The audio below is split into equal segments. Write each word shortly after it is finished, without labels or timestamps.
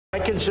I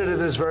consider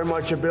this very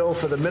much a bill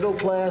for the middle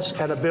class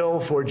and a bill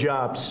for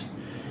jobs.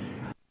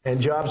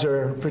 And jobs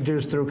are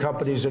produced through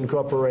companies and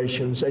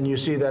corporations, and you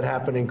see that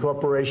happening.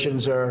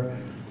 Corporations are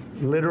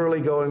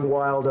literally going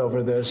wild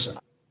over this.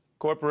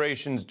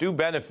 Corporations do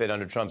benefit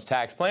under Trump's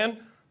tax plan.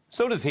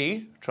 So does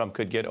he. Trump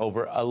could get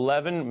over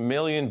 $11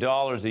 million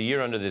a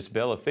year under this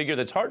bill, a figure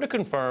that's hard to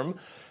confirm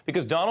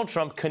because Donald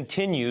Trump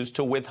continues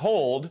to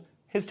withhold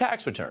his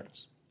tax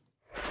returns.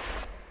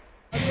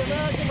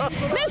 Mr.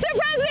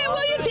 President,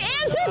 will you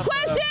answer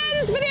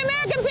questions for the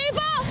American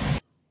people?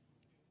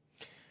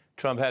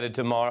 Trump headed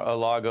to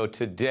Mar-a-Lago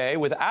today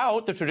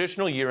without the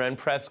traditional year-end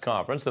press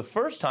conference, the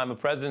first time a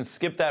president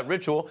skipped that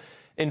ritual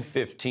in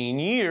 15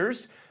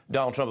 years.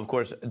 Donald Trump, of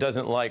course,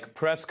 doesn't like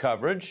press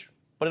coverage,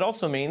 but it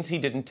also means he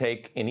didn't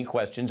take any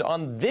questions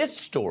on this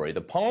story.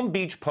 The Palm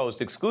Beach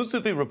Post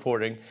exclusively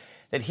reporting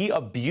that he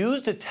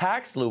abused a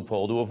tax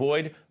loophole to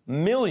avoid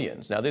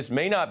millions. Now, this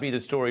may not be the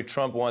story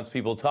Trump wants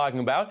people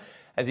talking about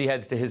as he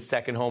heads to his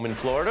second home in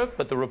Florida,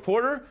 but the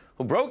reporter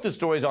who broke the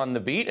story is on the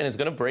beat and is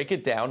going to break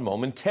it down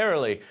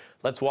momentarily.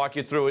 Let's walk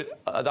you through it.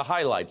 The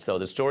highlights, though.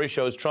 The story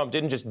shows Trump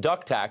didn't just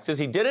duck taxes.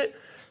 He did it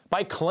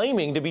by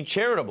claiming to be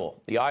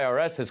charitable. The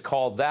IRS has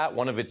called that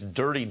one of its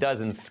dirty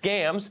dozen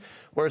scams,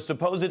 where a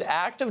supposed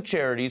act of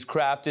charity is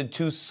crafted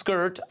to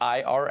skirt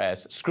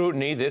IRS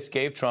scrutiny. This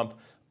gave Trump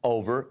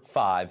over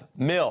 $5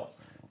 million.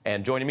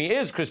 And joining me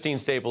is Christine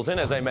Stapleton,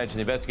 as I mentioned,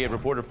 the investigative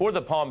reporter for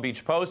the Palm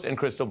Beach Post, and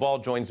Crystal Ball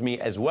joins me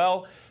as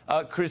well.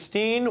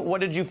 Christine,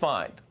 what did you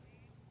find?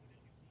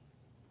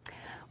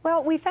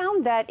 Well, we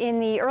found that in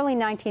the early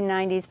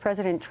 1990s,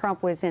 President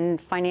Trump was in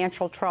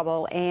financial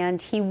trouble,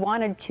 and he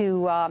wanted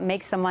to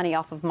make some money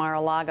off of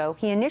Mar-a-Lago.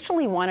 He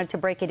initially wanted to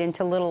break it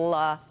into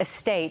little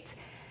estates,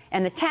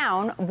 and the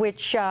town,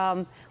 which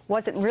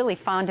wasn't really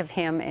fond of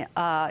him,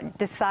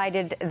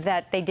 decided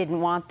that they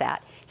didn't want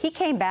that. He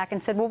came back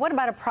and said, well, what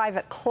about a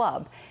private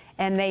club?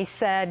 And they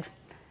said,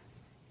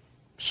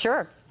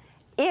 sure,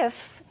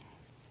 if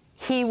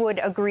he would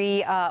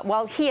agree.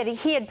 Well, he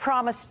had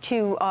promised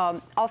to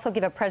also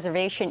give a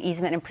preservation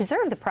easement and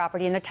preserve the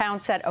property, and the town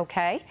said,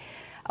 okay,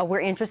 we're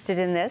interested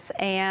in this.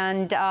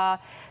 And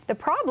the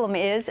problem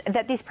is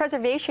that these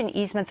preservation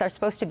easements are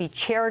supposed to be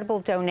charitable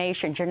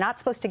donations. You're not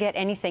supposed to get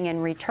anything in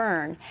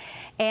return.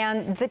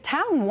 And the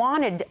town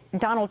wanted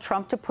Donald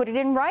Trump to put it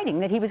in writing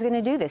that he was going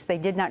to do this. They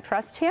did not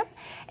trust him,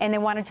 and they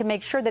wanted to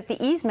make sure that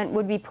the easement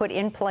would be put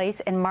in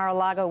place and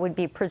Mar-a-Lago would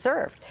be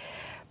preserved.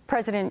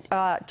 President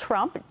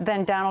Trump,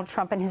 then Donald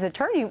Trump and his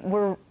attorney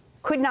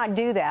could not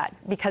do that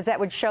because that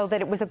would show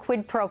that it was a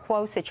quid pro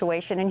quo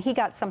situation, and he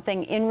got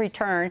something in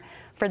return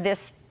for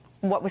this,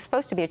 what was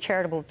supposed to be a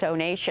charitable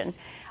donation.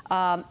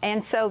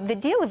 And so the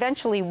deal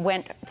eventually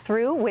went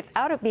through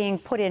without it being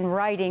put in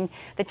writing.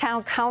 The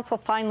town council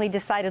finally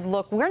decided,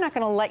 look, we're not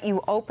going to let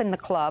you open the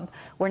club.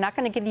 We're not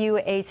going to give you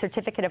a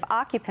certificate of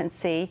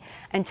occupancy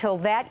until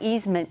that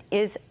easement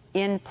is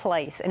in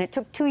place. And it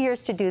took 2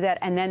 years to do that,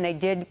 and then they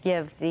did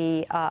give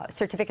the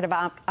certificate of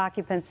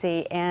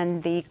occupancy,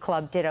 and the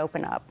club did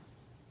open up.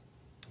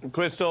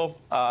 Crystal,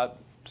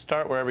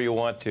 start wherever you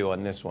want to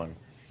on this one.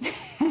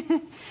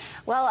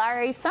 Well,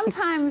 Ari,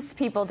 sometimes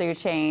people do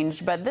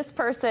change, but this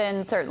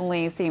person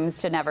certainly seems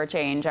to never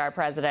change, our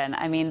president.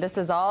 I mean, this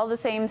is all the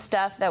same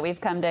stuff that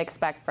we've come to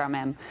expect from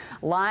him.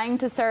 Lying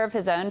to serve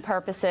his own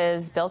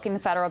purposes, bilking the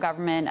federal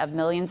government of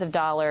millions of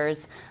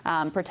dollars,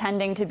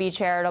 pretending to be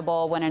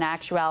charitable when in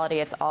actuality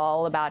it's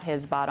all about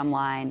his bottom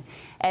line.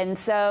 And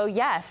so,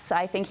 yes,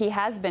 I think he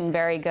has been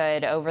very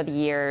good over the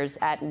years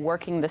at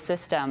working the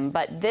system,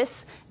 but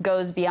this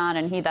goes beyond,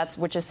 and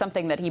which is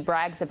something that he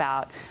brags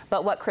about.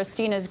 But what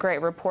Christina's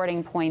great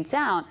reporting points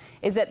out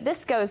is that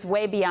this goes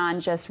way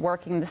beyond just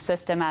working the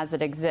system as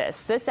it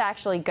exists. This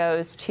actually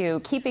goes to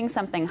keeping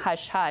something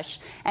hush-hush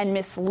and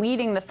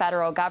misleading the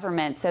federal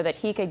government so that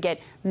he could get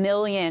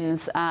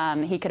millions,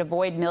 he could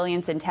avoid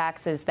millions in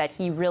taxes that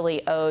he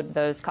really owed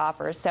those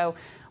coffers. So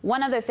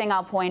one other thing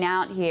I'll point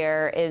out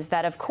here is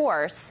that, of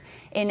course,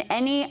 in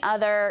any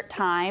other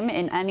time,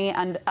 in any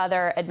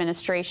other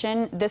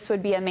administration, this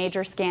would be a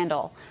major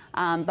scandal.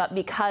 But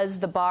because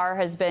the bar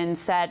has been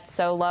set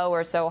so low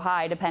or so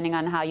high, depending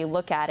on how you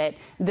look at it,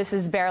 this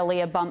is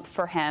barely a bump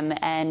for him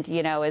and,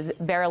 you know,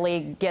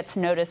 barely gets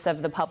notice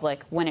of the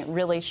public when it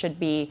really should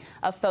be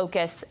a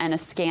focus and a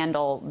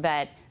scandal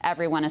that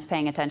everyone is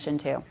paying attention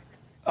to.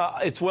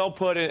 It's well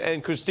put,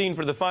 and Christine,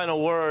 for the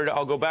final word,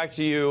 I'll go back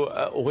to you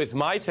with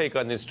my take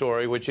on this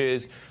story, which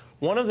is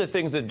one of the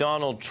things that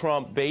Donald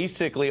Trump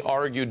basically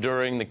argued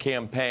during the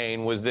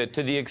campaign was that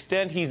to the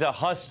extent he's a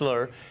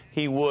hustler,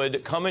 he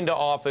would come into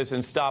office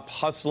and stop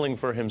hustling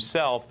for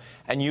himself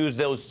and use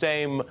those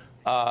same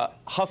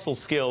hustle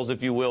skills,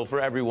 if you will,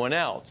 for everyone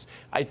else.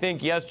 I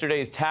think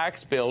yesterday's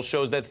tax bill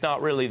shows that's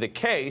not really the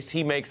case.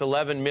 He makes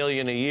 $11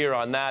 million a year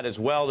on that as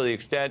well, to the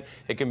extent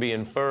it can be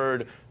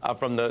inferred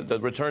from the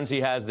returns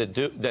he has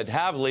that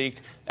have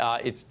leaked.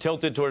 It's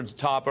tilted towards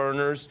top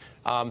earners.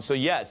 So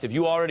yes, if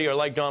you already are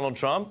like Donald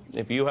Trump,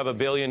 if you have $1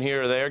 billion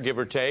here or there, give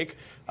or take,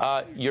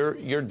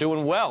 you're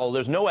doing well.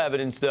 There's no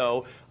evidence,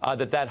 though,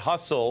 that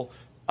hustle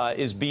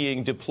is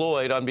being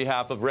deployed on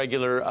behalf of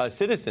regular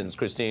citizens,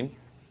 Christine.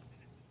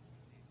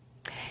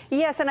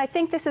 Yes, and I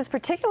think this is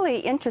particularly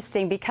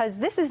interesting because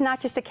this is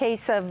not just a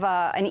case of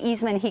an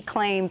easement he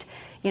claimed,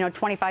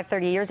 25,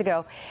 30 years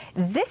ago.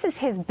 This is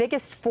his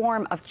biggest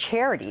form of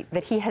charity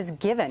that he has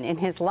given in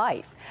his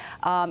life.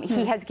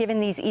 He has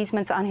given these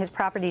easements on his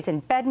properties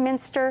in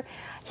Bedminster.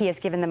 He has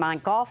given them on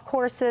golf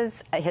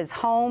courses, his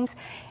homes.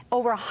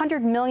 Over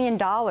 $100 million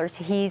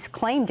he's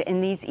claimed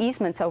in these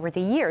easements over the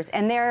years.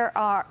 And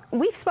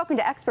we've spoken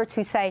to experts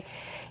who say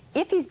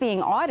if he's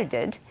being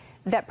audited,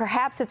 that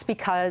perhaps it's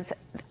because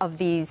of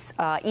these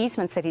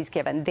easements that he's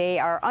given. They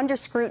are under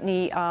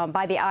scrutiny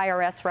by the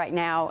IRS right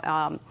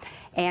now,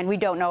 and we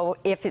don't know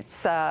if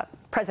it's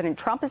President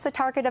Trump is the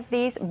target of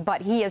these,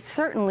 but he has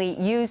certainly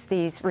used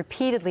these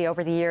repeatedly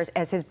over the years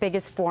as his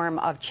biggest form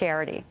of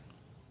charity.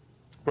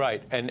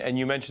 Right, and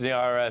you mentioned the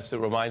IRS. It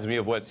reminds me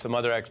of what some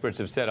other experts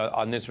have said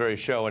on this very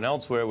show and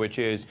elsewhere, which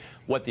is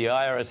what the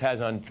IRS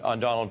has on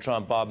Donald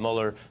Trump, Bob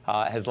Mueller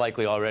has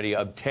likely already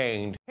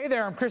obtained. Hey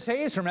there, I'm Chris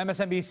Hayes from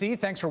MSNBC.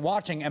 Thanks for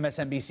watching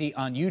MSNBC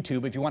on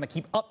YouTube. If you want to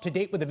keep up to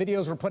date with the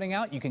videos we're putting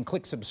out, you can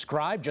click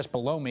subscribe just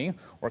below me,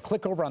 or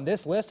click over on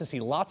this list to see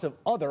lots of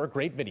other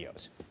great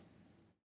videos.